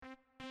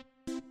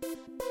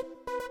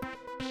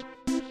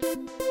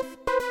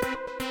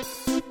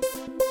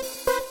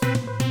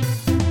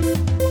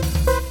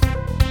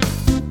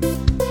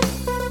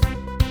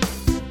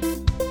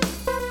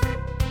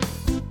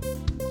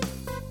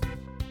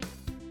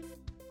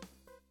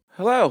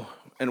Hello,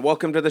 and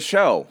welcome to the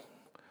show.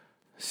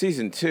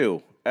 Season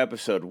 2,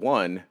 Episode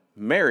 1,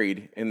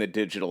 Married in the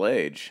Digital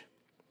Age.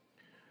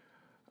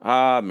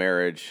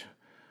 Marriage.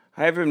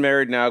 I have been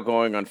married now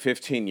going on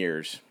 15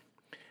 years.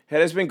 It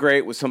has been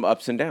great with some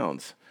ups and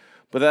downs,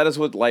 but that is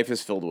what life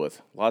is filled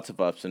with, lots of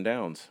ups and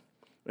downs.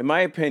 In my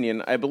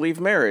opinion, I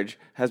believe marriage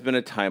has been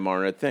a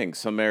time-honored thing.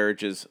 Some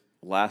marriages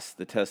last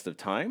the test of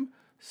time,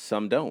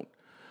 some don't.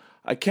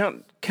 I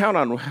count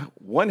on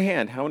one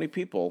hand how many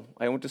people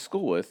I went to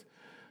school with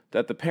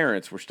that the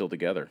parents were still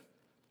together.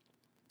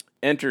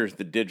 Enter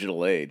the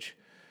digital age.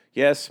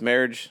 Yes,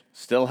 marriage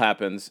still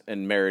happens,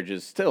 and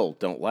marriages still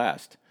don't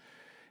last.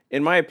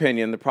 In my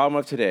opinion, the problem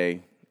of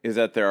today is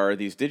that there are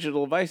these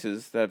digital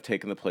devices that have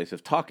taken the place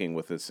of talking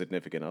with a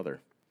significant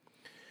other.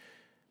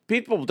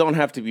 People don't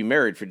have to be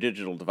married for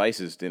digital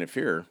devices to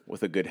interfere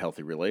with a good,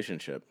 healthy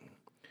relationship.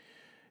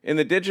 In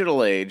the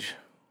digital age,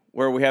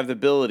 where we have the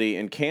ability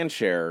and can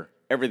share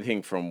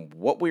everything from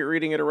what we're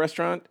eating at a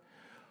restaurant,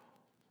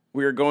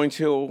 we are going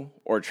to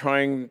or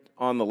trying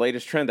on the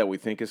latest trend that we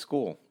think is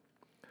cool.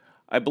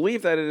 I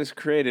believe that it has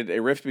created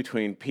a rift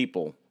between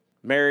people,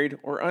 married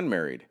or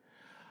unmarried.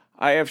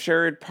 I have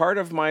shared part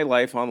of my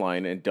life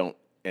online and don't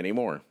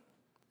anymore.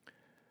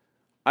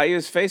 I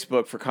use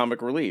Facebook for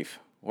comic relief,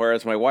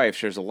 whereas my wife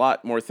shares a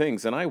lot more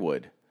things than I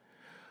would.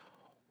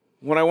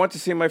 When I want to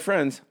see my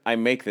friends, I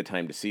make the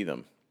time to see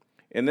them.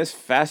 In this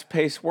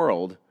fast-paced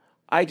world,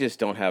 I just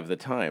don't have the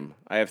time.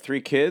 I have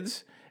 3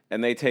 kids,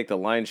 and they take the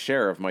lion's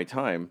share of my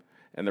time,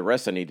 and the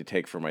rest I need to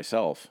take for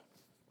myself.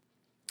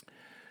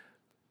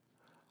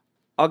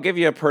 I'll give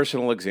you a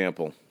personal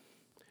example.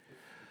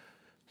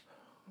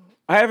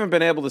 I haven't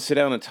been able to sit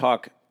down and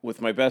talk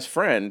with my best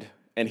friend,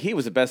 and he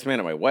was the best man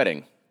at my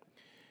wedding.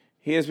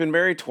 He has been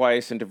married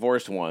twice and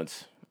divorced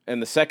once, and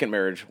the second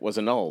marriage was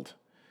annulled.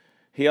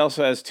 He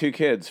also has 2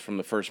 kids from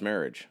the first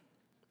marriage.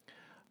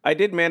 I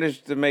did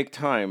manage to make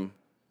time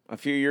a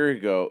few years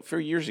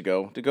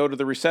ago to go to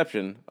the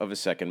reception of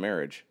his second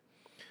marriage.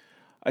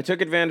 I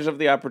took advantage of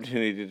the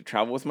opportunity to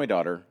travel with my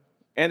daughter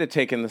and to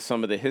take in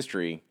some of the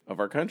history of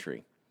our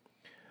country.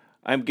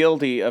 I'm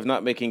guilty of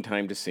not making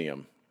time to see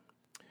him.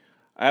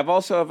 I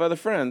also have other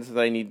friends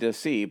that I need to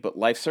see, but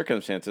life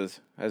circumstances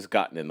has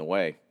gotten in the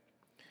way.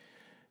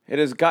 It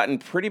has gotten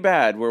pretty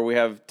bad where we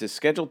have to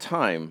schedule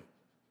time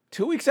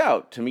 2 weeks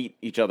out to meet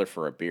each other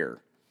for a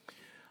beer.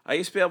 I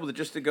used to be able to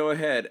just go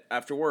ahead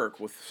after work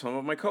with some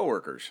of my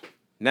coworkers.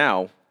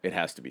 Now it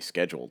has to be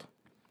scheduled.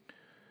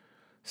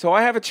 So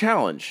I have a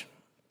challenge.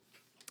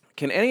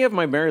 Can any of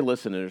my married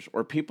listeners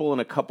or people in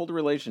a coupled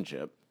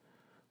relationship,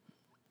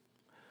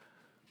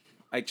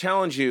 I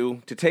challenge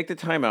you to take the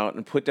time out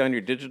and put down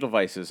your digital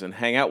devices and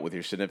hang out with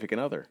your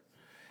significant other.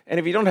 And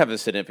if you don't have a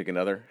significant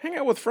other, hang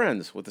out with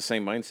friends with the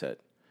same mindset.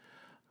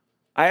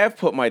 I have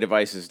put my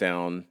devices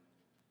down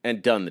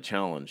and done the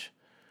challenge.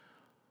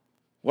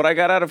 What I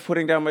got out of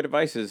putting down my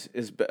devices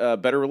is a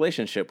better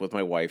relationship with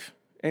my wife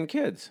and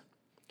kids.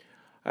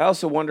 I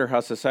also wonder how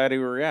society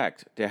will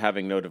react to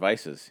having no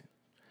devices.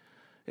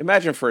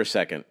 Imagine for a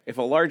second if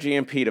a large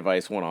EMP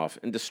device went off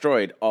and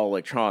destroyed all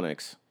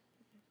electronics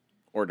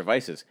or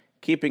devices,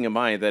 keeping in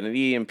mind that an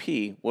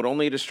EMP would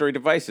only destroy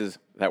devices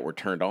that were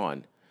turned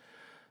on.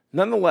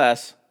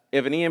 Nonetheless,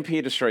 if an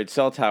EMP destroyed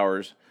cell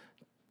towers,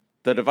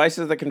 the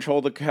devices that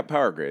control the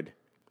power grid,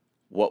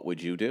 what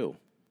would you do?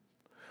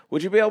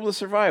 Would you be able to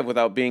survive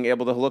without being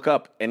able to look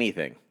up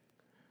anything?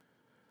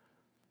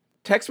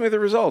 Text me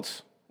the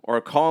results or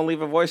call and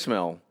leave a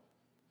voicemail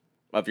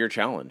of your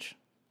challenge.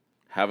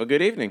 Have a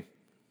good evening.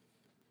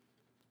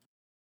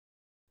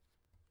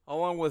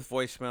 Along with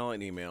voicemail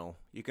and email,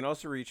 you can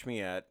also reach me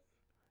at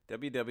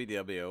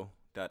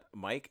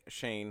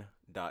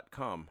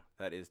www.mikeshain.com.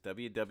 That is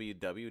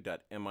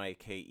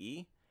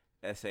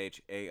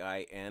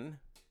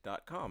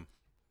www.mikeshain.com.